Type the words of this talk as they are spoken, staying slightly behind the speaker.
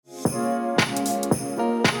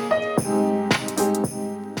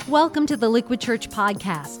Welcome to the Liquid Church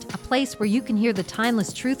Podcast, a place where you can hear the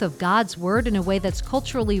timeless truth of God's Word in a way that's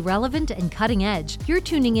culturally relevant and cutting edge. You're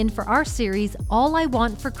tuning in for our series, All I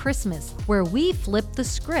Want for Christmas, where we flip the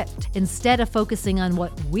script. Instead of focusing on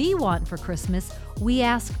what we want for Christmas, we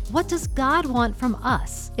ask, what does God want from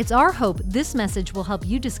us? It's our hope this message will help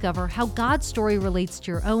you discover how God's story relates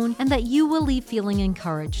to your own and that you will leave feeling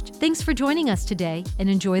encouraged. Thanks for joining us today and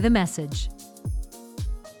enjoy the message.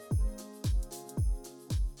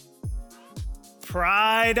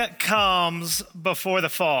 Pride comes before the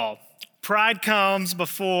fall. Pride comes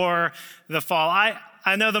before the fall.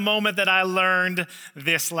 I know the moment that I learned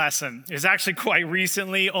this lesson is actually quite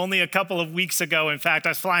recently, only a couple of weeks ago. In fact, I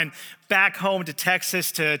was flying back home to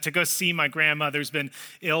Texas to go see my grandmother who's been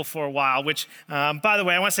ill for a while, which, by the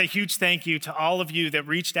way, I want to say a huge thank you to all of you that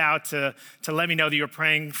reached out to let me know that you're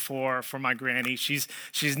praying for my granny. She's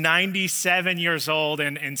 97 years old,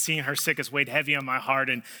 and seeing her sick has weighed heavy on my heart,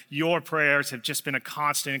 and your prayers have just been a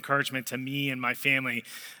constant encouragement to me and my family,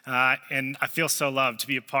 and I feel so loved to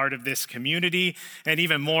be a part of this community, and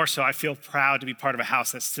even more so, I feel proud to be part of a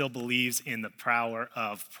house that still believes in the power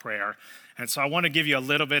of prayer. And so I want to give you a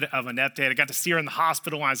little bit of an update. I got to see her in the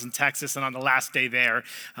hospital when I was in Texas, and on the last day there,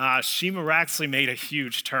 she miraculously made a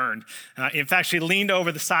huge turn. In fact, she leaned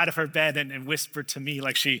over the side of her bed and whispered to me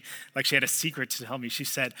like she had a secret to tell me. She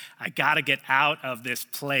said, "I got to get out of this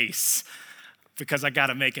place because I got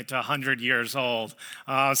to make it to 100 years old."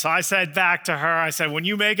 So I said back to her, I said, when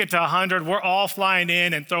you make it to 100, we're all flying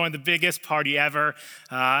in and throwing the biggest party ever.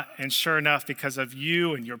 And sure enough, because of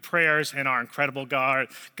you and your prayers and our incredible God,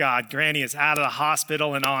 Granny is out of the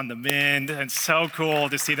hospital and on the mend. And so cool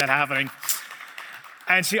to see that happening.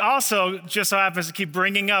 And she also just so happens to keep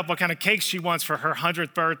bringing up what kind of cake she wants for her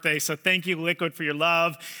 100th birthday. So thank you, Liquid, for your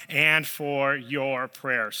love and for your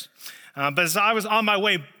prayers. But as I was on my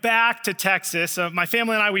way back to Texas, my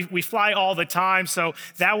family and I, we fly all the time, so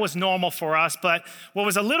that was normal for us. But what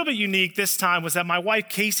was a little bit unique this time was that my wife,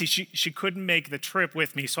 Casey, she couldn't make the trip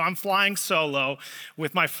with me. So I'm flying solo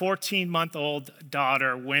with my 14-month-old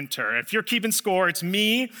daughter, Winter. If you're keeping score, it's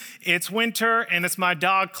me, it's Winter, and it's my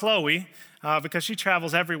dog, Chloe. Because she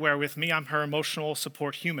travels everywhere with me. I'm her emotional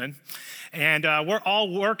support human. And we're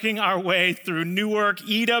all working our way through Newark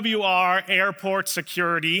EWR Airport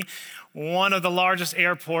Security, one of the largest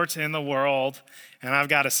airports in the world. And I've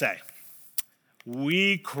got to say,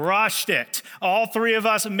 we crushed it. All three of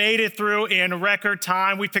us made it through in record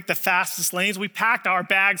time. We picked the fastest lanes. We packed our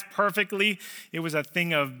bags perfectly. It was a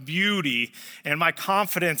thing of beauty. And my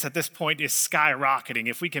confidence at this point is skyrocketing.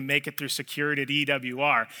 If we can make it through security at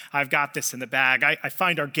EWR, I've got this in the bag. I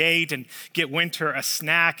find our gate and get Winter a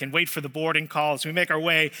snack and wait for the boarding calls. We make our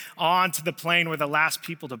way onto the plane. We're the last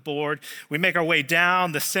people to board. We make our way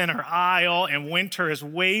down the center aisle, and Winter is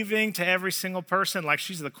waving to every single person like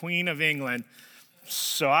she's the Queen of England.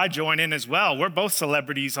 So I join in as well. We're both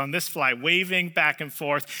celebrities on this flight, waving back and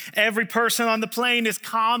forth. Every person on the plane is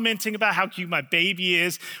commenting about how cute my baby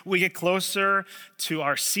is. We get closer to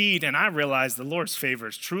our seat, and I realize the Lord's favor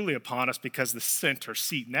is truly upon us because the center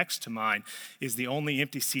seat next to mine is the only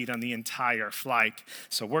empty seat on the entire flight.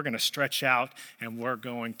 So we're going to stretch out, and we're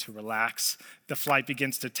going to relax. The flight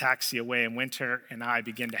begins to taxi away, and Winter and I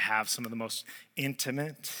begin to have some of the most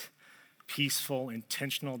intimate, peaceful,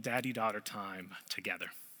 intentional daddy-daughter time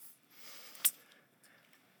together.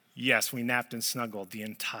 Yes, we napped and snuggled the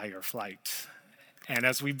entire flight. And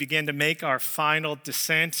as we begin to make our final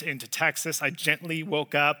descent into Texas, I gently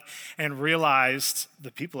woke up and realized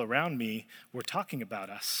the people around me were talking about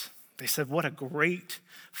us. They said, "What a great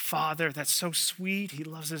father. That's so sweet. He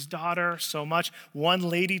loves his daughter so much." One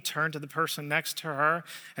lady turned to the person next to her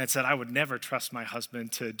and said, "I would never trust my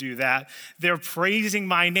husband to do that." They're praising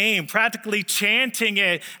my name, practically chanting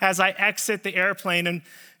it as I exit the airplane.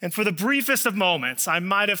 And for the briefest of moments, I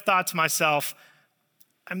might have thought to myself,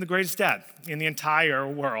 I'm the greatest dad in the entire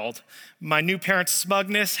world. My new parents'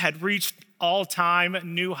 smugness had reached all-time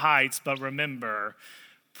new heights, but remember,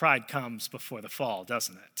 pride comes before the fall,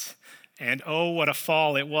 doesn't it? And oh, what a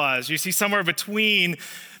fall it was. You see, somewhere between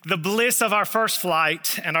the bliss of our first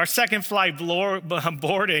flight and our second flight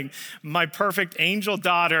boarding, my perfect angel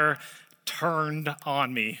daughter turned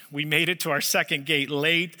on me. We made it to our second gate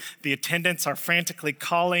late. The attendants are frantically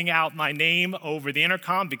calling out my name over the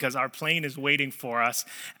intercom because our plane is waiting for us.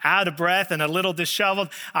 Out of breath and a little disheveled,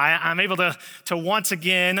 I'm able to once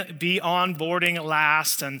again be on boarding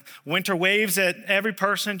last. And Winter waves at every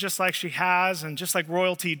person just like she has and just like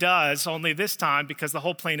royalty does, only this time, because the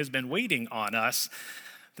whole plane has been waiting on us,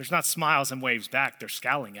 there's not smiles and waves back, they're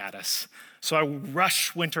scowling at us. So I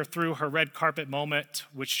rush Winter through her red carpet moment,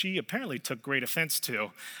 which she apparently took great offense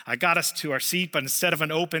to. I got us to our seat, but instead of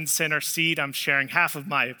an open center seat, I'm sharing half of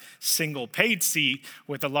my single paid seat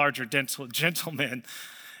with a larger gentleman.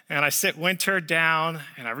 And I sit Winter down,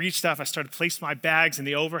 and I reached up. I started placing my bags in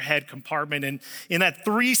the overhead compartment. And in that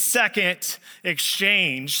 3-second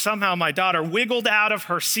exchange, somehow my daughter wiggled out of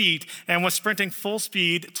her seat and was sprinting full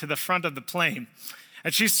speed to the front of the plane.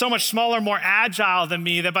 And she's so much smaller, more agile than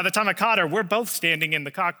me that by the time I caught her, we're both standing in the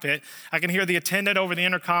cockpit. I can hear the attendant over the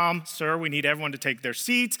intercom, "Sir, we need everyone to take their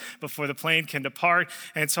seats before the plane can depart."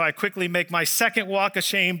 And so I quickly make my second walk of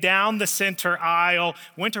shame down the center aisle.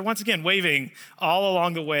 Winter, once again, waving all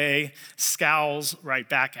along the way, scowls right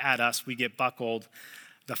back at us. We get buckled.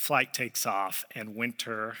 The flight takes off, and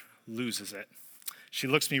Winter loses it. She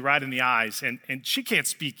looks me right in the eyes, and she can't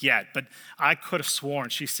speak yet, but I could have sworn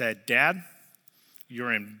she said, "Dad,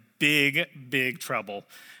 you're in big, big trouble."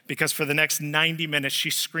 Because for the next 90 minutes, she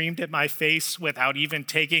screamed at my face without even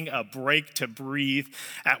taking a break to breathe.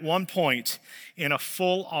 At one point, in a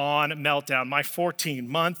full-on meltdown, my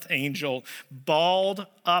 14-month angel balled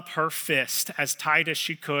up her fist as tight as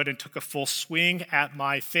she could and took a full swing at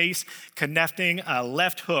my face, connecting a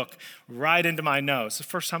left hook right into my nose. The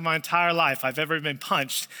first time in my entire life I've ever been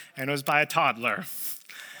punched, and it was by a toddler.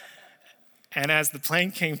 And as the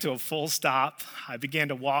plane came to a full stop, I began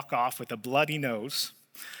to walk off with a bloody nose,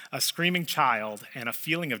 a screaming child, and a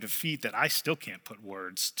feeling of defeat that I still can't put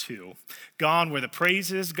words to. Gone were the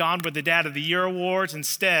praises, gone were the Dad of the Year awards.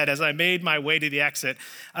 Instead, as I made my way to the exit,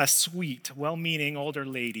 a sweet, well-meaning older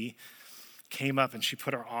lady came up and she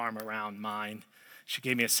put her arm around mine. She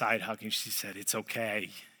gave me a side hug and she said, "It's okay,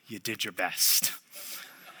 you did your best."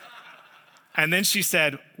 And then she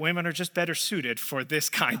said, "Women are just better suited for this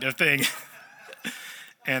kind of thing."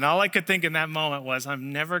 And all I could think in that moment was,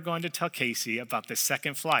 I'm never going to tell Casey about the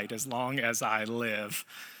second flight as long as I live.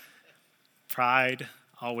 Pride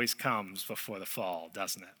always comes before the fall,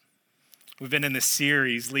 doesn't it? We've been in this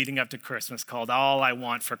series leading up to Christmas called All I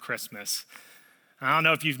Want for Christmas. I don't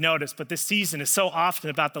know if you've noticed, but this season is so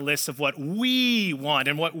often about the list of what we want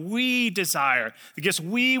and what we desire, the gifts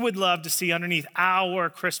we would love to see underneath our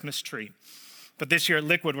Christmas tree. But this year at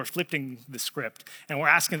Liquid, we're flipping the script and we're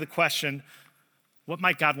asking the question, what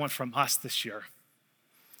might God want from us this year?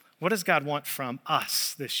 What does God want from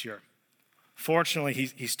us this year? Fortunately,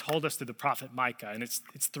 he's told us through the prophet Micah, and it's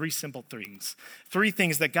 3 simple things. 3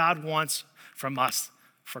 things that God wants from us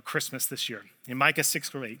for Christmas this year. In Micah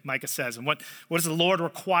 6:8, Micah says, "And what does the Lord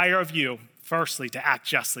require of you? Firstly, to act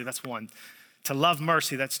justly," that's 1. "To love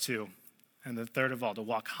mercy," that's 2. And the third of all, to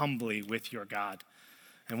walk humbly with your God.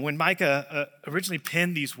 And when Micah originally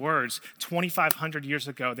penned these words 2,500 years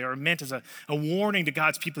ago, they were meant as a warning to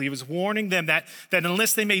God's people. He was warning them that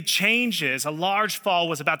unless they made changes, a large fall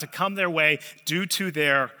was about to come their way due to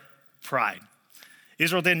their pride.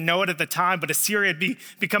 Israel didn't know it at the time, but Assyria had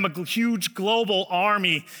become a huge global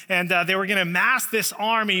army, and they were going to amass this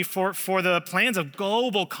army for the plans of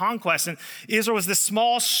global conquest. And Israel was this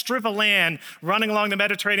small strip of land running along the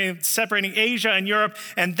Mediterranean, separating Asia and Europe,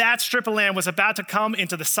 and that strip of land was about to come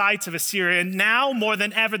into the sights of Assyria. And now, more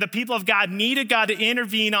than ever, the people of God needed God to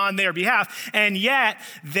intervene on their behalf, and yet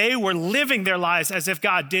they were living their lives as if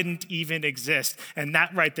God didn't even exist. And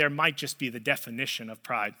that right there might just be the definition of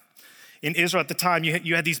pride. In Israel at the time,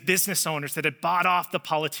 you had these business owners that had bought off the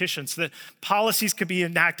politicians so that policies could be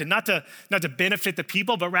enacted, not to benefit the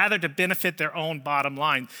people, but rather to benefit their own bottom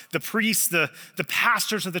line. The priests, the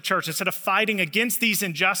pastors of the church, instead of fighting against these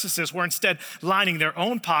injustices, were instead lining their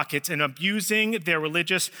own pockets and abusing their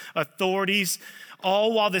religious authorities.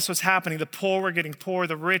 All while this was happening, the poor were getting poorer,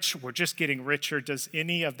 the rich were just getting richer. Does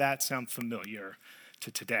any of that sound familiar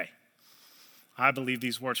to today? I believe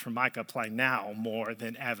these words from Micah apply now more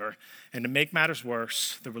than ever. And to make matters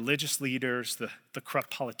worse, the religious leaders, the corrupt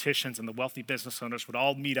politicians, and the wealthy business owners would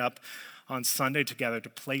all meet up on Sunday together to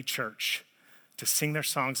play church, to sing their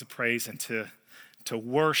songs of praise, and to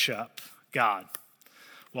worship God,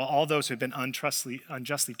 while all those who had been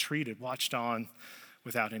unjustly treated watched on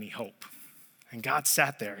without any hope. And God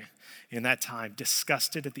sat there in that time,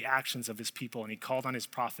 disgusted at the actions of his people, and he called on his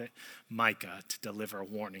prophet Micah to deliver a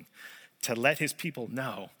warning, to let his people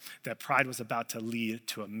know that pride was about to lead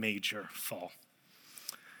to a major fall.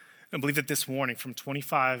 I believe that this morning, from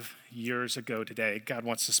 25 years ago today, God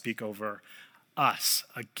wants to speak over us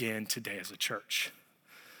again today as a church.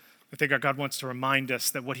 I think our God wants to remind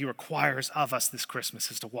us that what he requires of us this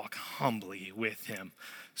Christmas is to walk humbly with him.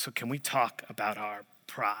 So can we talk about our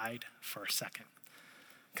pride for a second?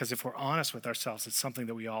 Because if we're honest with ourselves, it's something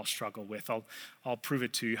that we all struggle with. I'll prove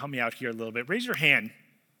it to you. Help me out here a little bit. Raise your hand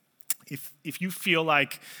If you feel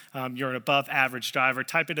like you're an above average driver,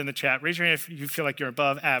 type it in the chat. Raise your hand if you feel like you're an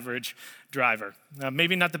above average driver.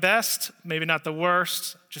 Maybe not the best, maybe not the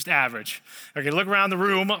worst, just average. Okay, look around the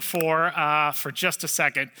room for just a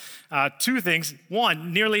second. Two things.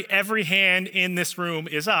 One, nearly every hand in this room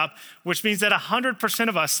is up, which means that 100%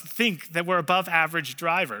 of us think that we're above average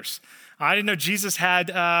drivers. I didn't know Jesus had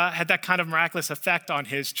that kind of miraculous effect on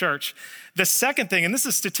his church. The second thing, and this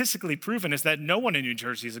is statistically proven, is that no one in New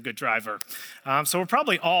Jersey is a good driver. So we're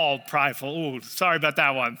probably all prideful. Ooh, sorry about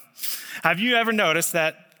that one. Have you ever noticed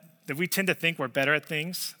that we tend to think we're better at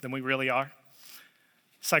things than we really are?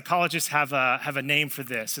 Psychologists have a name for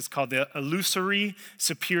this. It's called the illusory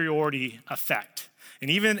superiority effect. And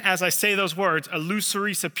even as I say those words,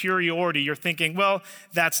 illusory superiority, you're thinking, well,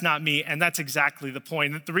 that's not me. And that's exactly the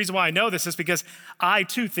point. The reason why I know this is because I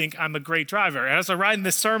too think I'm a great driver. And as I write in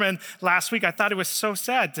this sermon last week, I thought it was so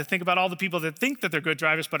sad to think about all the people that think that they're good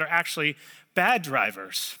drivers, but are actually bad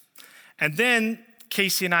drivers. And then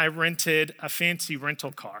Casey and I rented a fancy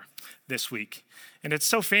rental car this week. And it's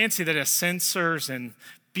so fancy that it has sensors and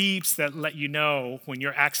beeps that let you know when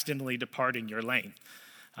you're accidentally departing your lane.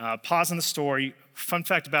 Pause in the story. Fun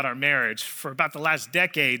fact about our marriage, for about the last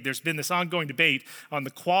decade, there's been this ongoing debate on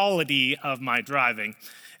the quality of my driving.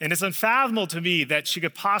 And it's unfathomable to me that she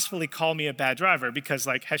could possibly call me a bad driver because,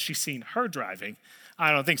 has she seen her driving?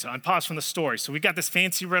 I don't think so. I'm paused from the story. So we got this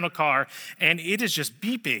fancy rental car, and it is just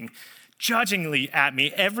beeping judgingly at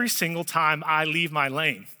me every single time I leave my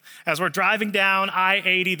lane. As we're driving down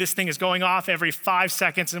I-80, this thing is going off every 5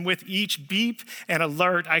 seconds, and with each beep and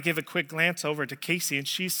alert, I give a quick glance over to Casey, and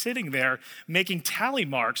she's sitting there making tally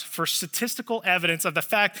marks for statistical evidence of the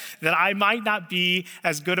fact that I might not be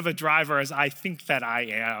as good of a driver as I think that I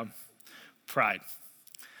am. Pride.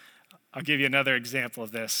 I'll give you another example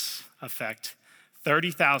of this effect.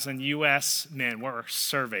 30,000 U.S. men were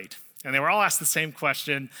surveyed. And they were all asked the same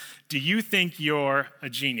question: do you think you're a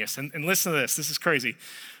genius? And listen to this is crazy.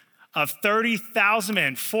 Of 30,000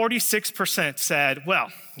 men, 46% said, well,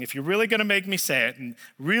 if you're really gonna make me say it and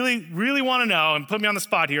really, really wanna know and put me on the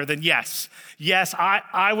spot here, then yes. Yes,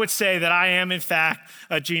 I would say that I am in fact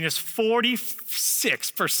a genius.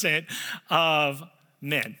 46% of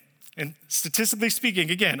men. And statistically speaking,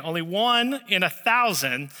 again, only 1 in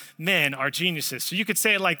 1,000 men are geniuses. So you could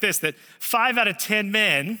say it like this, that 5 out of 10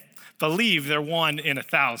 men believe they're 1 in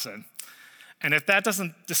 1,000. And if that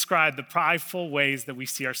doesn't describe the prideful ways that we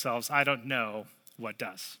see ourselves, I don't know what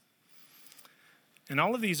does. And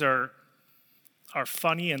all of these are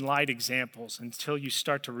funny and light examples until you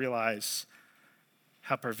start to realize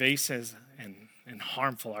how pervasive and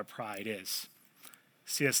harmful our pride is.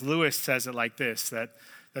 C.S. Lewis says it like this, that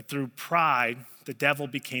through pride, the devil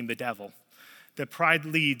became the devil. That pride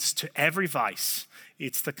leads to every vice.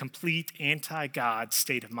 It's the complete anti-God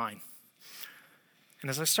state of mind. And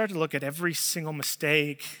as I started to look at every single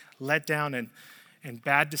mistake, letdown, and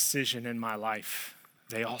bad decision in my life,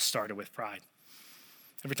 they all started with pride.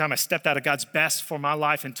 Every time I stepped out of God's best for my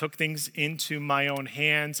life and took things into my own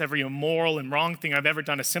hands, every immoral and wrong thing I've ever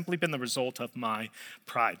done has simply been the result of my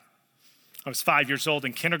pride. I was 5 years old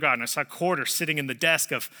in kindergarten. I saw a quarter sitting in the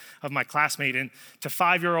desk of my classmate. And to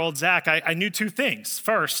 5-year-old Zach, I knew two things.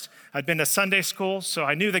 First, I'd been to Sunday school, so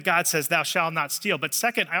I knew that God says, thou shalt not steal. But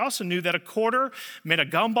second, I also knew that a quarter meant a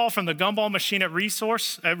gumball from the gumball machine at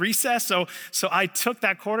recess. So I took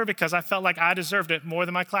that quarter because I felt like I deserved it more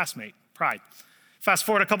than my classmate. Pride. Fast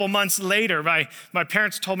forward a couple months later, my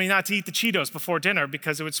parents told me not to eat the Cheetos before dinner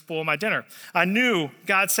because it would spoil my dinner. I knew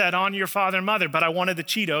God said, honor your father and mother, but I wanted the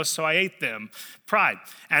Cheetos, so I ate them. Pride.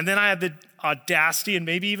 And then I had the audacity and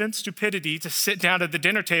maybe even stupidity to sit down at the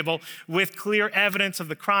dinner table with clear evidence of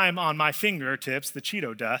the crime on my fingertips, the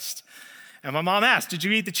Cheeto dust. And my mom asked, did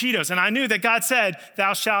you eat the Cheetos? And I knew that God said,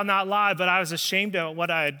 thou shalt not lie, but I was ashamed of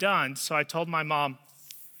what I had done. So I told my mom,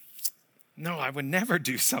 no, I would never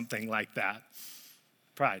do something like that.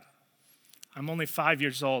 Pride. I'm only 5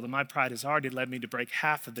 years old, and my pride has already led me to break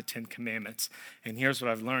half of the 10 Commandments. And here's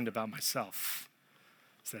what I've learned about myself.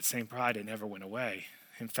 It's that same pride, it never went away.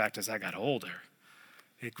 In fact, as I got older,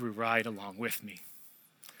 it grew right along with me.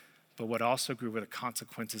 But what also grew were the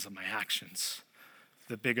consequences of my actions.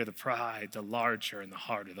 The bigger the pride, the larger and the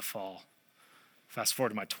harder the fall. Fast forward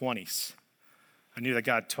to my 20s. I knew that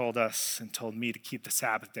God told us and told me to keep the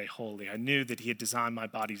Sabbath day holy. I knew that he had designed my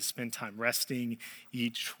body to spend time resting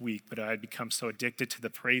each week, but I had become so addicted to the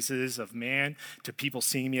praises of man, to people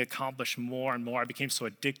seeing me accomplish more and more. I became so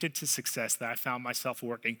addicted to success that I found myself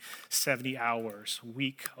working 70 hours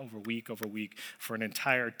week over week over week for an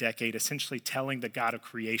entire decade, essentially telling the God of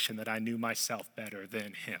creation that I knew myself better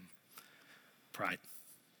than him. Pride.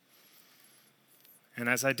 And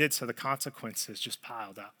as I did so, the consequences just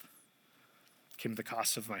piled up. It came at the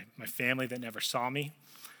cost of my family that never saw me,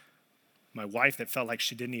 my wife that felt like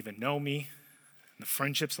she didn't even know me, and the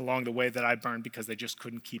friendships along the way that I burned because they just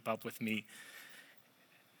couldn't keep up with me.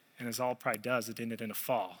 And as all pride does, it ended in a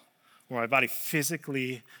fall, where my body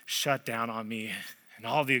physically shut down on me, and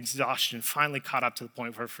all the exhaustion finally caught up to the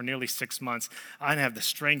point where for nearly 6 months, I didn't have the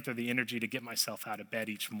strength or the energy to get myself out of bed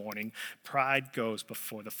each morning. Pride goes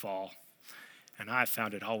before the fall, and I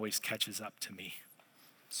found it always catches up to me.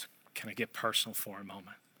 So can I get personal for a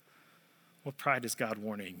moment? What pride is God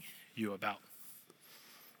warning you about?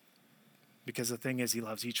 Because the thing is, he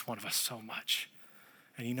loves each one of us so much.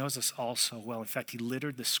 And he knows us all so well. In fact, he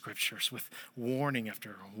littered the scriptures with warning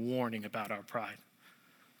after warning about our pride.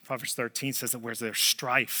 Proverbs 13 says that where there's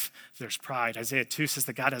strife, there's pride. Isaiah 2 says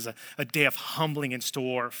that God has a day of humbling in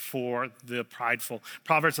store for the prideful.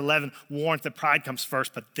 Proverbs 11 warns that pride comes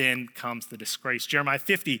first, but then comes the disgrace. Jeremiah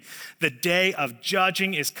 50, the day of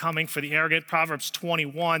judging is coming for the arrogant. Proverbs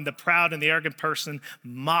 21, the proud and the arrogant person,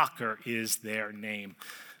 mocker is their name.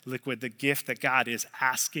 Liquid, the gift that God is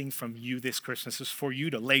asking from you this Christmas is for you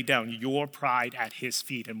to lay down your pride at his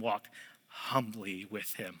feet and walk humbly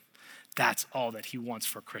with him. That's all that he wants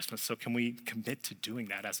for Christmas. So can we commit to doing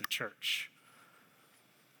that as a church?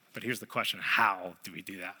 But here's the question, how do we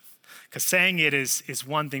do that? Because saying it is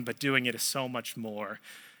one thing, but doing it is so much more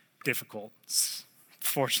difficult.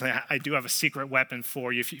 Fortunately, I do have a secret weapon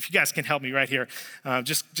for you. If you guys can help me right here,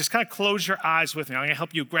 just kind of close your eyes with me. I'm going to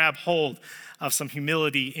help you grab hold of some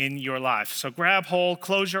humility in your life. So grab hold,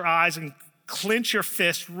 close your eyes, and clench your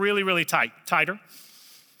fist really, really tight. Tighter.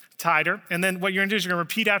 And then what you're going to do is you're going to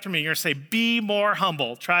repeat after me. You're going to say, be more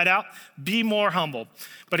humble. Try it out. Be more humble.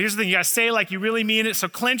 But here's the thing. You got to say it like you really mean it. So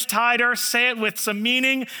clench tighter. Say it with some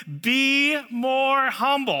meaning. Be more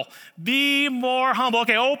humble. Be more humble.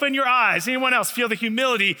 Okay, open your eyes. Anyone else feel the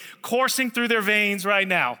humility coursing through their veins right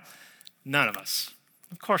now? None of us.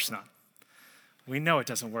 Of course not. We know it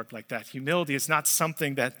doesn't work like that. Humility is not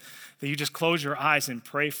something that you just close your eyes and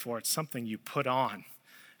pray for. It's something you put on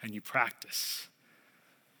and you practice.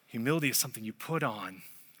 Humility is something you put on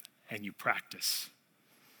and you practice.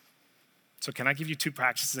 So can I give you 2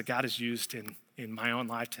 practices that God has used in my own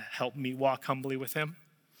life to help me walk humbly with him?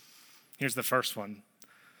 Here's the first one.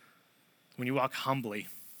 When you walk humbly,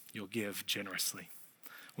 you'll give generously.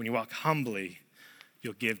 When you walk humbly,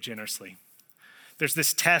 you'll give generously. There's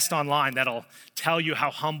this test online that'll tell you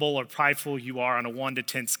how humble or prideful you are on a 1 to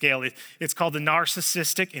 10 scale. It's called the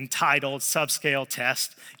Narcissistic Entitled Subscale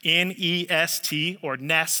Test, NEST, or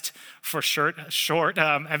NEST for short.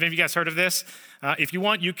 Have any of you guys heard of this? If you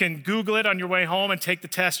want, you can Google it on your way home and take the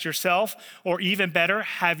test yourself, or even better,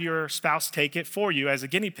 have your spouse take it for you as a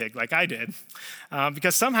guinea pig like I did.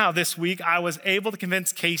 Because somehow this week I was able to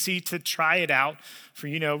convince Casey to try it out for,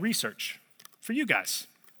 research, for you guys.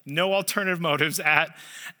 No alternative motives at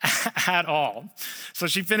all. So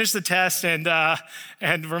she finished the test, and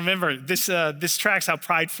remember, this tracks how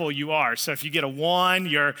prideful you are. So if you get a 1,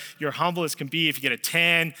 you're humble as can be. If you get a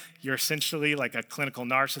 10, you're essentially like a clinical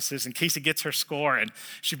narcissist. And Casey gets her score, and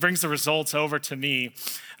she brings the results over to me,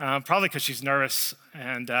 probably because she's nervous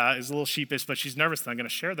and is a little sheepish, but she's nervous that I'm going to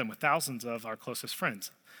share them with thousands of our closest friends.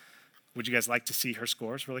 Would you guys like to see her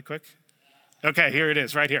scores really quick? Okay, here it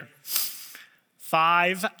is, right here.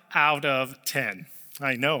 5 out of 10.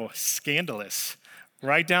 I know, scandalous.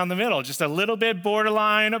 Right down the middle, just a little bit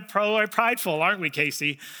borderline prideful, aren't we,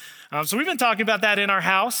 Casey? So we've been talking about that in our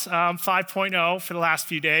house, 5.0 for the last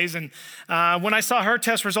few days. And when I saw her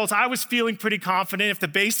test results, I was feeling pretty confident. If the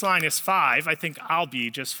baseline is 5, I think I'll be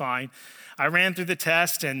just fine. I ran through the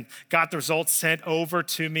test and got the results sent over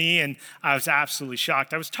to me, and I was absolutely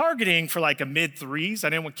shocked. I was targeting for like a mid-3s. I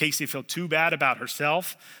didn't want Casey to feel too bad about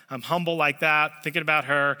herself. I'm humble like that, thinking about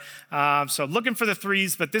her. So looking for the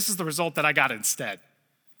 3s, but this is the result that I got instead.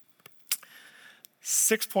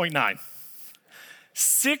 6.9.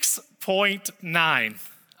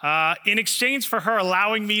 6.9. In exchange for her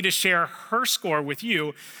allowing me to share her score with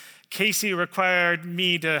you, Casey required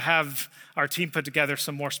me to have our team put together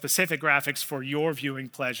some more specific graphics for your viewing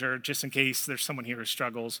pleasure, just in case there's someone here who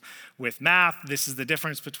struggles with math. This is the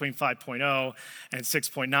difference between 5.0 and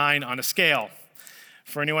 6.9 on a scale.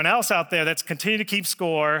 For anyone else out there that's continuing to keep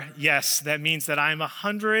score, yes, that means that I'm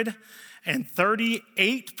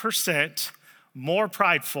 138% more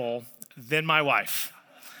prideful than my wife.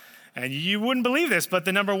 And you wouldn't believe this, but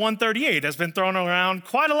the number 138 has been thrown around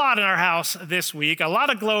quite a lot in our house this week. A lot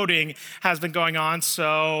of gloating has been going on,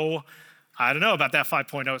 so I don't know about that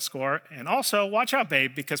 5.0 score. And also, watch out,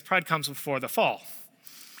 babe, because pride comes before the fall.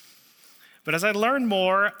 But as I learned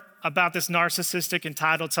more about this narcissistic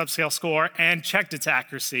entitled subscale score and checked its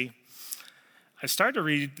accuracy, I started to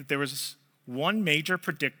read that there was one major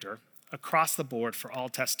predictor across the board for all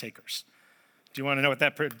test takers. Do you want to know what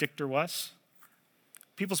that predictor was?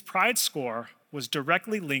 People's pride score was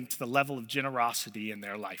directly linked to the level of generosity in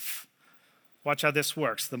their life. Watch how this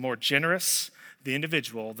works. The more generous the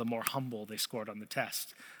individual, the more humble they scored on the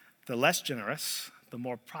test. The less generous, the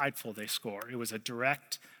more prideful they score. It was a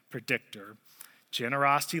direct predictor.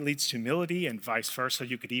 Generosity leads to humility and vice versa.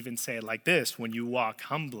 You could even say it like this: when you walk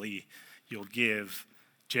humbly, you'll give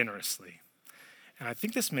generously. And I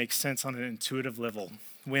think this makes sense on an intuitive level.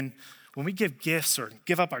 When we give gifts or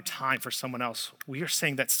give up our time for someone else, we are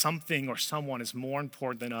saying that something or someone is more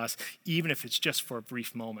important than us, even if it's just for a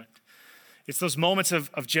brief moment. It's those moments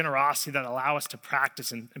of generosity that allow us to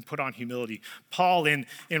practice and put on humility. Paul in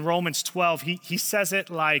Romans 12, he says it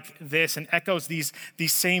like this and echoes these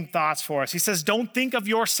same thoughts for us. He says, don't think of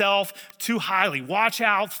yourself too highly. Watch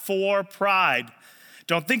out for pride.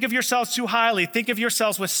 Don't think of yourselves too highly. Think of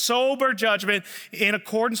yourselves with sober judgment in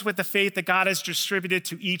accordance with the faith that God has distributed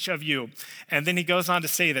to each of you. And then he goes on to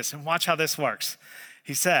say this, and watch how this works.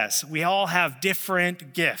 He says, we all have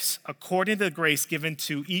different gifts according to the grace given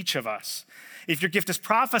to each of us. If your gift is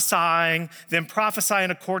prophesying, then prophesy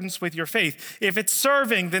in accordance with your faith. If it's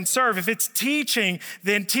serving, then serve. If it's teaching,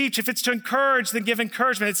 then teach. If it's to encourage, then give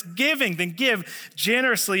encouragement. If it's giving, then give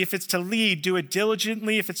generously. If it's to lead, do it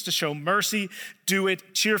diligently. If it's to show mercy, do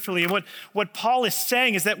it cheerfully. And what Paul is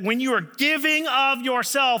saying is that when you are giving of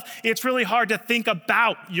yourself, it's really hard to think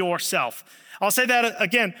about yourself. I'll say that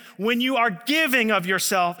again. When you are giving of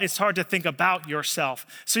yourself, it's hard to think about yourself.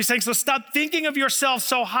 So he's saying, so stop thinking of yourself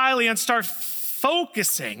so highly and start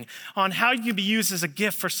focusing on how you can be used as a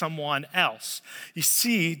gift for someone else. You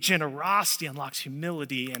see, generosity unlocks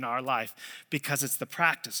humility in our life because it's the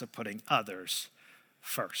practice of putting others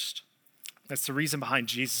first. That's the reason behind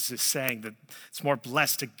Jesus is saying that it's more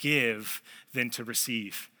blessed to give than to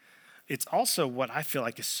receive. It's also what I feel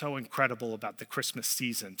like is so incredible about the Christmas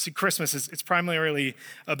season. See, Christmas it's primarily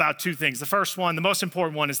about two things. The first one, the most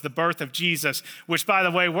important one, is the birth of Jesus, which, by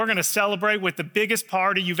the way, we're going to celebrate with the biggest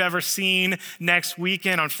party you've ever seen next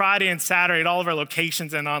weekend on Friday and Saturday at all of our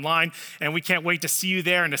locations and online. And we can't wait to see you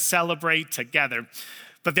there and to celebrate together.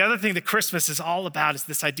 But the other thing that Christmas is all about is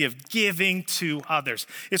this idea of giving to others.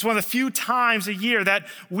 It's one of the few times a year that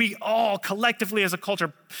we all collectively as a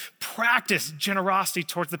culture practice generosity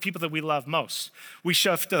towards the people that we love most. We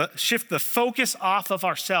shift the focus off of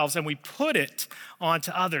ourselves and we put it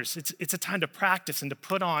onto others. It's a time to practice and to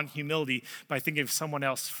put on humility by thinking of someone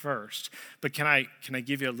else first. But can I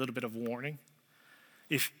give you a little bit of warning?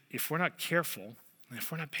 If we're not careful, and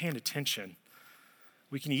if we're not paying attention,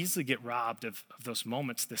 we can easily get robbed of those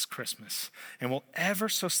moments this Christmas, and we'll ever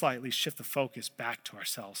so slightly shift the focus back to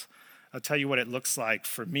ourselves. I'll tell you what it looks like.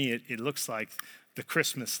 For me, it looks like the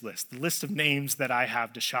Christmas list, the list of names that I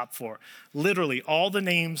have to shop for. Literally, all the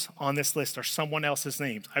names on this list are someone else's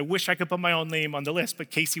names. I wish I could put my own name on the list,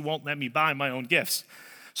 but Casey won't let me buy my own gifts.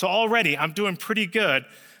 So already, I'm doing pretty good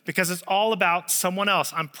because it's all about someone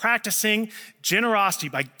else. I'm practicing generosity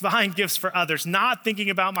by buying gifts for others, not thinking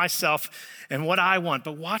about myself and what I want.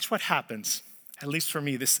 But watch what happens, at least for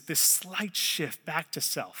me, this slight shift back to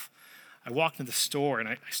self. I walk into the store and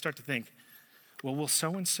I start to think, well, will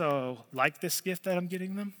so-and-so like this gift that I'm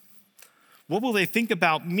getting them? What will they think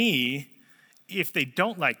about me if they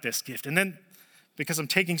don't like this gift? And then, because I'm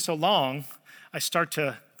taking so long, I start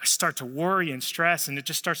to worry and stress, and it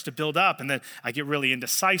just starts to build up, and then I get really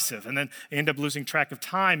indecisive, and then I end up losing track of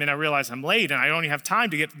time, and I realize I'm late, and I don't even have time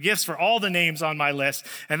to get gifts for all the names on my list,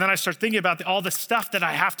 and then I start thinking about all the stuff that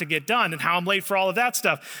I have to get done and how I'm late for all of that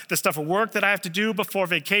stuff, the stuff of work that I have to do before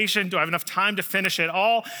vacation. Do I have enough time to finish it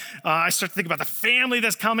all? I start to think about the family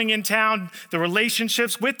that's coming in town, the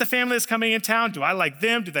relationships with the family that's coming in town. Do I like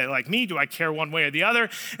them? Do they like me? Do I care one way or the other?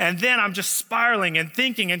 And then I'm just spiraling and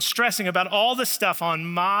thinking and stressing about all the stuff on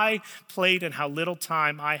my plate and how little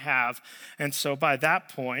time I have. And so by that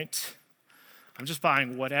point, I'm just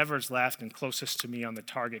buying whatever's left and closest to me on the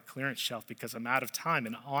Target clearance shelf because I'm out of time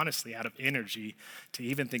and honestly out of energy to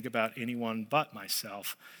even think about anyone but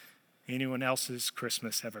myself. Anyone else's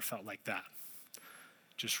Christmas ever felt like that?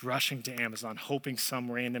 Just rushing to Amazon, hoping some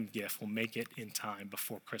random gift will make it in time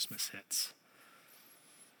before Christmas hits.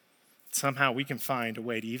 Somehow we can find a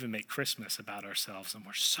way to even make Christmas about ourselves, and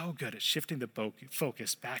we're so good at shifting the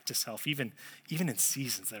focus back to self, even in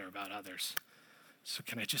seasons that are about others. So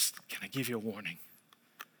can I give you a warning?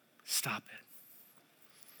 Stop it.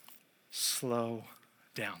 Slow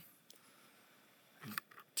down. And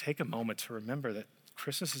take a moment to remember that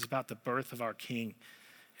Christmas is about the birth of our King,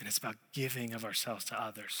 and it's about giving of ourselves to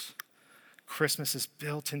others. Christmas is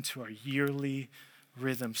built into our yearly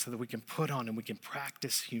rhythm so that we can put on and we can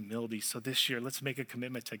practice humility. So this year, let's make a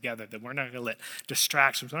commitment together that we're not going to let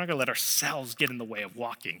distractions, we're not going to let ourselves get in the way of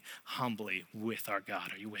walking humbly with our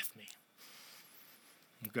God. Are you with me?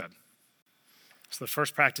 Good. So the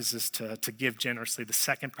first practice is to give generously. The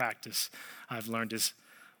second practice I've learned is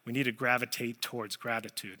we need to gravitate towards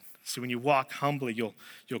gratitude. So when you walk humbly,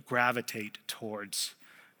 you'll gravitate towards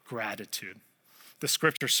gratitude. The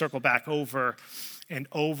scriptures circle back over and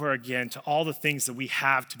over again to all the things that we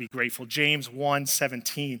have to be grateful. James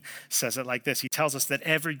 1:17 says it like this. He tells us that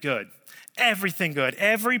everything good,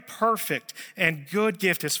 every perfect and good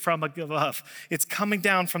gift is from above. It's coming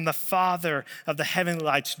down from the Father of the heavenly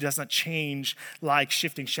lights who does not change like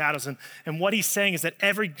shifting shadows. And what he's saying is that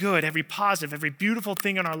every good, every positive, every beautiful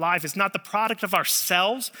thing in our life is not the product of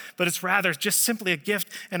ourselves, but it's rather just simply a gift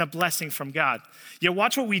and a blessing from God. Yet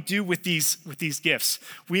watch what we do with these gifts.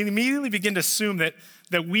 We immediately begin to assume that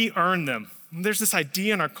we earn them. And there's this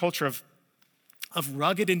idea in our culture of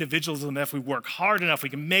rugged individualism that if we work hard enough, we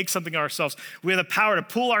can make something of ourselves. We have the power to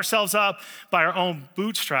pull ourselves up by our own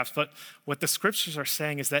bootstraps. But what the scriptures are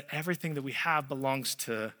saying is that everything that we have belongs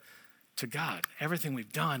to God. Everything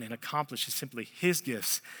we've done and accomplished is simply his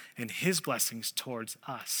gifts and his blessings towards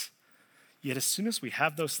us. Yet as soon as we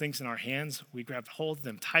have those things in our hands, we grab hold of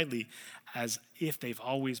them tightly as if they've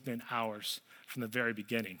always been ours from the very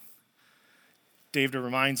beginning. David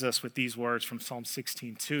reminds us with these words from Psalm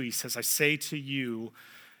 16:2. He says, I say to you,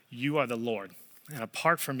 you are the Lord, and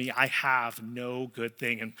apart from me, I have no good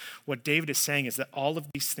thing. And what David is saying is that all of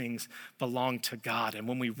these things belong to God. And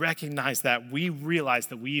when we recognize that, we realize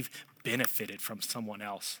that we've benefited from someone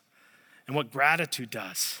else. And what gratitude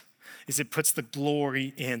does is it puts the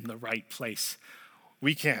glory in the right place.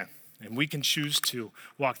 We can choose to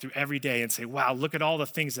walk through every day and say, wow, look at all the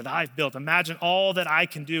things that I've built. Imagine all that I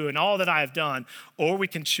can do and all that I have done. Or we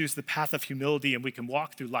can choose the path of humility and we can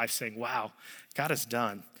walk through life saying, wow, God has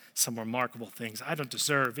done some remarkable things. I don't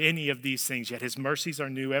deserve any of these things, yet his mercies are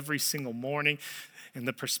new every single morning. And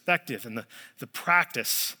the perspective and the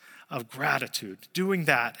practice of gratitude, doing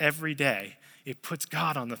that every day, it puts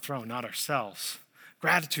God on the throne, not ourselves.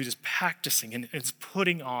 Gratitude is practicing and it's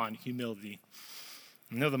putting on humility.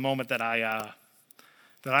 I know the moment that I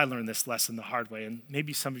learned this lesson the hard way, and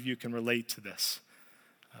maybe some of you can relate to this.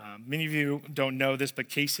 Many of you don't know this, but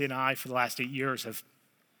Casey and I, for the last 8 years,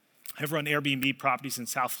 have run Airbnb properties in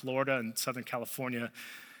South Florida and Southern California.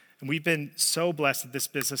 And we've been so blessed that this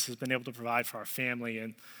business has been able to provide for our family.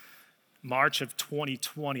 And March of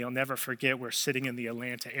 2020, I'll never forget, we're sitting in the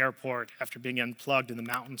Atlanta airport after being unplugged in the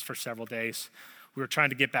mountains for several days. We were trying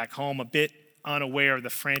to get back home, a bit unaware of the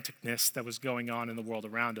franticness that was going on in the world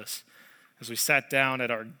around us. As we sat down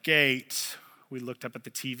at our gate, we looked up at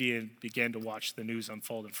the TV and began to watch the news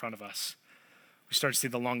unfold in front of us. We started to see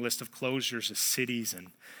the long list of closures of cities and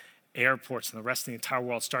airports, and the rest of the entire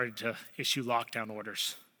world started to issue lockdown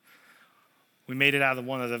orders. We made it out of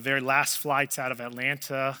one of the very last flights out of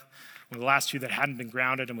Atlanta, one of the last few that hadn't been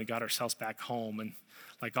grounded, and we got ourselves back home. And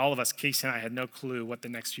like all of us, Casey and I had no clue what the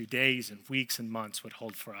next few days and weeks and months would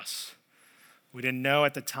hold for us. We didn't know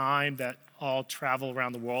at the time that all travel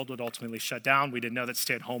around the world would ultimately shut down. We didn't know that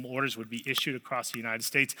stay-at-home orders would be issued across the United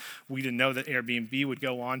States. We didn't know that Airbnb would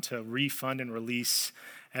go on to refund and release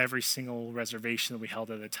every single reservation that we held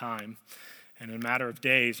at the time. And in a matter of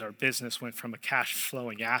days, our business went from a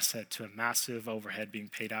cash-flowing asset to a massive overhead being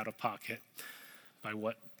paid out of pocket by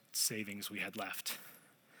what savings we had left.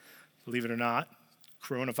 Believe it or not,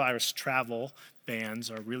 coronavirus travel bans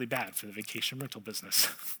are really bad for the vacation rental business.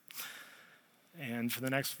 And for the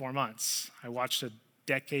next 4 months, I watched a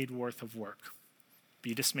decade worth of work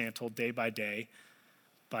be dismantled day by day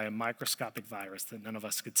by a microscopic virus that none of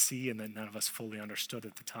us could see and that none of us fully understood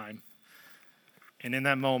at the time. And in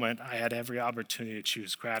that moment, I had every opportunity to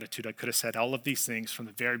choose gratitude. I could have said all of these things from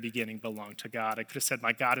the very beginning belong to God. I could have said,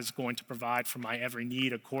 my God is going to provide for my every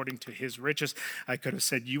need according to his riches. I could have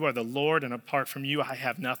said, you are the Lord, and apart from you, I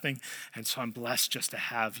have nothing. And so I'm blessed just to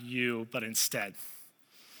have you. But instead,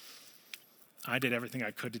 I did everything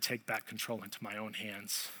I could to take back control into my own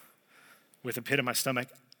hands. With a pit in my stomach,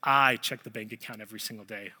 I checked the bank account every single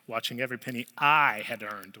day, watching every penny I had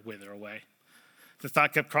earned wither away. The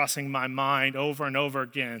thought kept crossing my mind over and over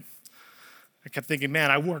again. I kept thinking,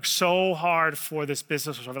 man, I worked so hard for this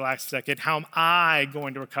business over the last decade. How am I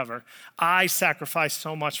going to recover? I sacrificed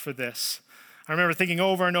so much for this. I remember thinking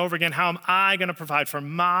over and over again, how am I going to provide for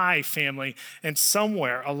my family? And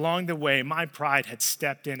somewhere along the way, my pride had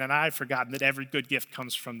stepped in and I had forgotten that every good gift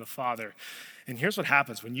comes from the Father. And here's what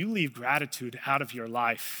happens. When you leave gratitude out of your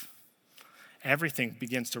life, everything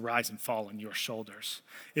begins to rise and fall on your shoulders.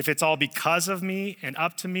 If it's all because of me and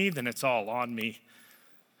up to me, then it's all on me.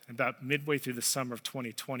 About midway through the summer of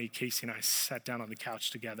 2020, Casey and I sat down on the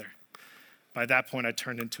couch together. By that point, I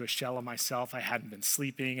turned into a shell of myself. I hadn't been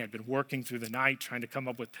sleeping. I'd been working through the night, trying to come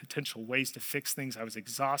up with potential ways to fix things. I was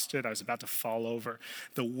exhausted. I was about to fall over.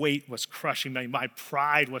 The weight was crushing me. My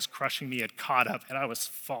pride was crushing me. It caught up, and I was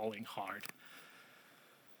falling hard.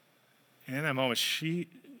 And in that moment, she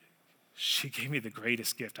gave me the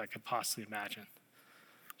greatest gift I could possibly imagine.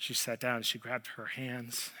 She sat down and she grabbed her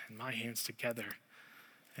hands and my hands together,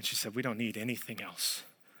 and she said, "We don't need anything else.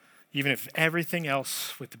 Even if everything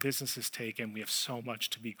else with the business is taken, we have so much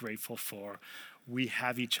to be grateful for. We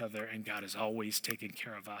have each other, and God is always taking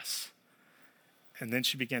care of us." And then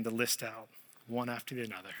she began to list out one after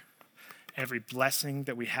another every blessing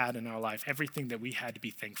that we had in our life, everything that we had to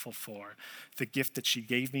be thankful for. The gift that she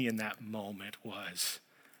gave me in that moment was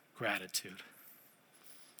gratitude.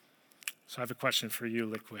 So I have a question for you,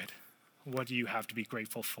 Liquid. What do you have to be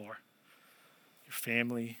grateful for? Your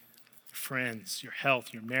family, your friends, your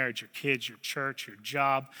health, your marriage, your kids, your church, your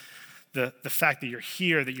job, the fact that you're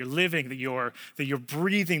here, that you're living, that you're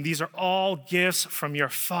breathing. These are all gifts from your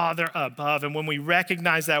Father above. And when we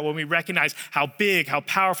recognize that, when we recognize how big, how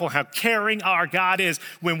powerful, how caring our God is,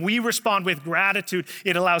 when we respond with gratitude,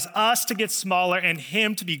 it allows us to get smaller and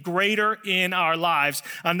Him to be greater in our lives.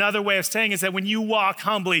 Another way of saying is that when you walk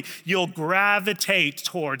humbly, you'll gravitate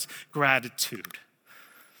towards gratitude.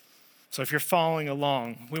 So if you're following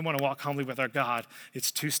along, we want to walk humbly with our God.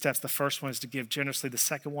 It's 2 steps. The first one is to give generously. The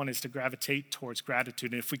second one is to gravitate towards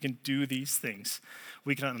gratitude. And if we can do these things,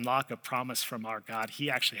 we can unlock a promise from our God.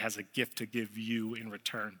 He actually has a gift to give you in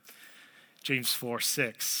return. James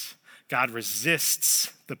 4:6, God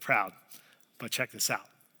resists the proud, but check this out.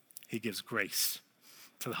 He gives grace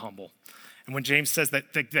to the humble. And when James says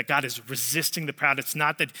that God is resisting the proud, it's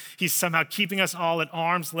not that he's somehow keeping us all at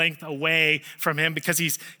arm's length away from him because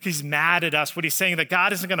he's mad at us. What he's saying is that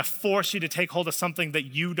God isn't going to force you to take hold of something that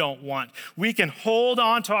you don't want. We can hold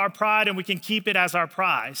on to our pride and we can keep it as our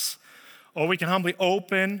prize. Or we can humbly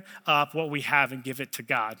open up what we have and give it to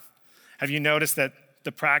God. Have you noticed that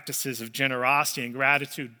the practices of generosity and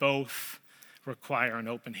gratitude both require an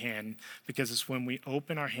open hand? Because it's when we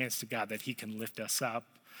open our hands to God that He can lift us up.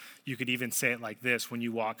 You could even say it like this: when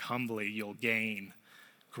you walk humbly, you'll gain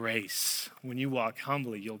grace. When you walk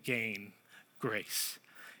humbly, you'll gain grace.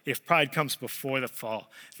 If pride comes before the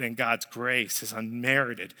fall, then God's grace, His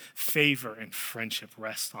unmerited favor and friendship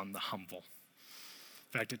rests on the humble.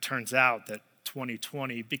 In fact, it turns out that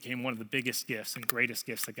 2020 became one of the biggest gifts and greatest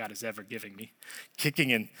gifts that God has ever given me.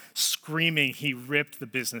 Kicking and screaming, He ripped the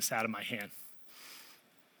business out of my hand.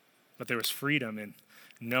 But there was freedom in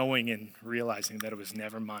knowing and realizing that it was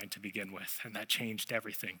never mine to begin with, and that changed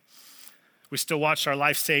everything. We still watched our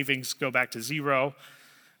life savings go back to zero.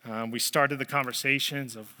 We started the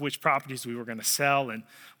conversations of which properties we were going to sell and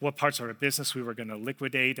what parts of our business we were going to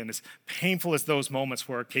liquidate. And as painful as those moments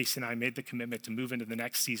were, Casey and I made the commitment to move into the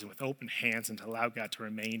next season with open hands and to allow God to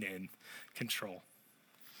remain in control.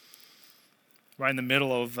 Right in the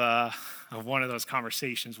middle of one of those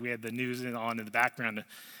conversations, we had the news on in the background.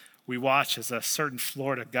 We watched as a certain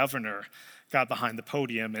Florida governor got behind the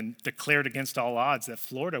podium and declared against all odds that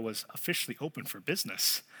Florida was officially open for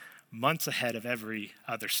business, months ahead of every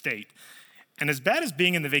other state. And as bad as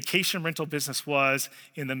being in the vacation rental business was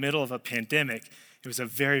in the middle of a pandemic, it was a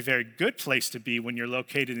very, very good place to be when you're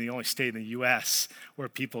located in the only state in the U.S. where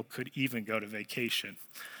people could even go to vacation.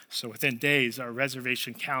 So within days, our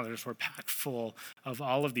reservation calendars were packed full of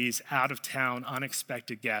all of these out-of-town,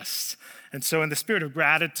 unexpected guests. And so in the spirit of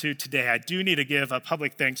gratitude today, I do need to give a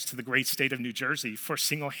public thanks to the great state of New Jersey for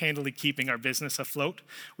single-handedly keeping our business afloat.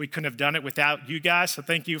 We couldn't have done it without you guys, so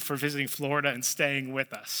thank you for visiting Florida and staying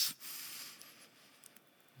with us.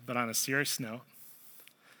 But on a serious note,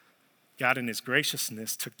 God in His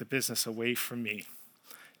graciousness took the business away from me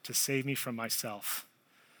to save me from myself.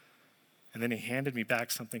 And then He handed me back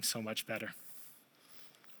something so much better.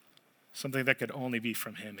 Something that could only be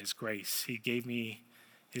from Him, His grace. He gave me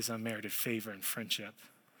His unmerited favor and friendship.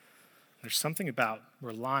 There's something about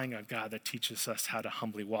relying on God that teaches us how to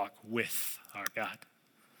humbly walk with our God.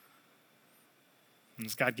 And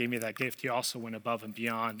as God gave me that gift, He also went above and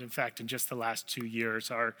beyond. In fact, in just the last 2 years,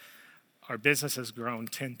 our business has grown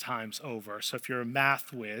 10 times over. So if you're a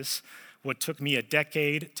math whiz, what took me a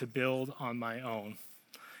decade to build on my own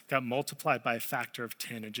got multiplied by a factor of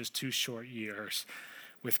 10 in just 2 short years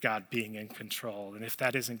with God being in control. And if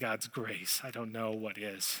that isn't God's grace, I don't know what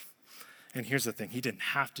is. And here's the thing, He didn't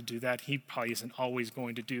have to do that. He probably isn't always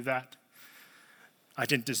going to do that. I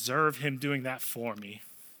didn't deserve Him doing that for me.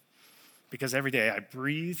 because every day I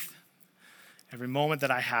breathe, every moment that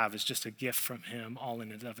I have is just a gift from him, all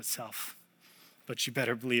in and of itself. But you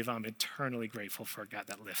better believe I'm eternally grateful for a God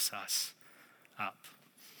that lifts us up.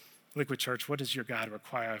 Liquid Church, what does your God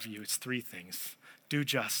require of you? It's three things: do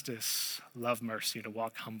justice, love mercy, and to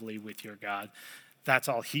walk humbly with your God. That's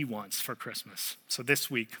all he wants for Christmas. So this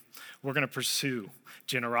week, we're going to pursue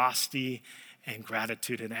generosity and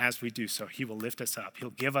gratitude. And as we do so, he will lift us up.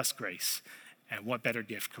 He'll give us grace. And what better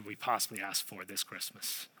gift could we possibly ask for this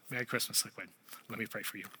Christmas? Merry Christmas, Liquid. Let me pray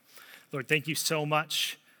for you. Lord, thank you so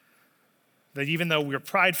much that even though we're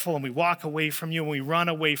prideful and we walk away from you and we run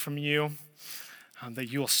away from you,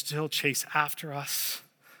 that you will still chase after us,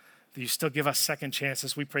 that you still give us second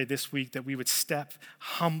chances. We pray this week that we would step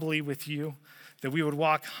humbly with you, that we would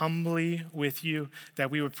walk humbly with you,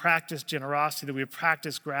 that we would practice generosity, that we would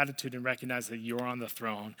practice gratitude and recognize that you're on the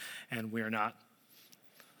throne and we're not.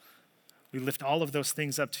 We lift all of those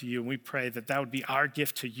things up to you, and we pray that that would be our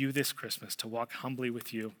gift to you this Christmas, to walk humbly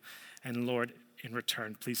with you. And Lord, in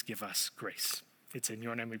return, please give us grace. It's in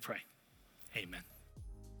your name we pray. Amen.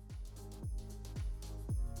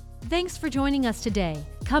 Thanks for joining us today.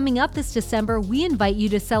 Coming up this December, we invite you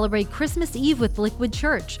to celebrate Christmas Eve with Liquid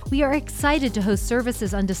Church. We are excited to host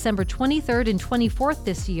services on December 23rd and 24th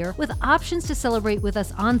this year, with options to celebrate with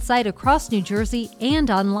us on-site across New Jersey and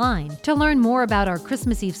online. To learn more about our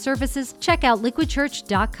Christmas Eve services, check out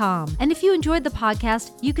liquidchurch.com. And if you enjoyed the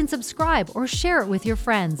podcast, you can subscribe or share it with your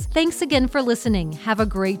friends. Thanks again for listening. Have a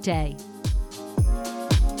great day.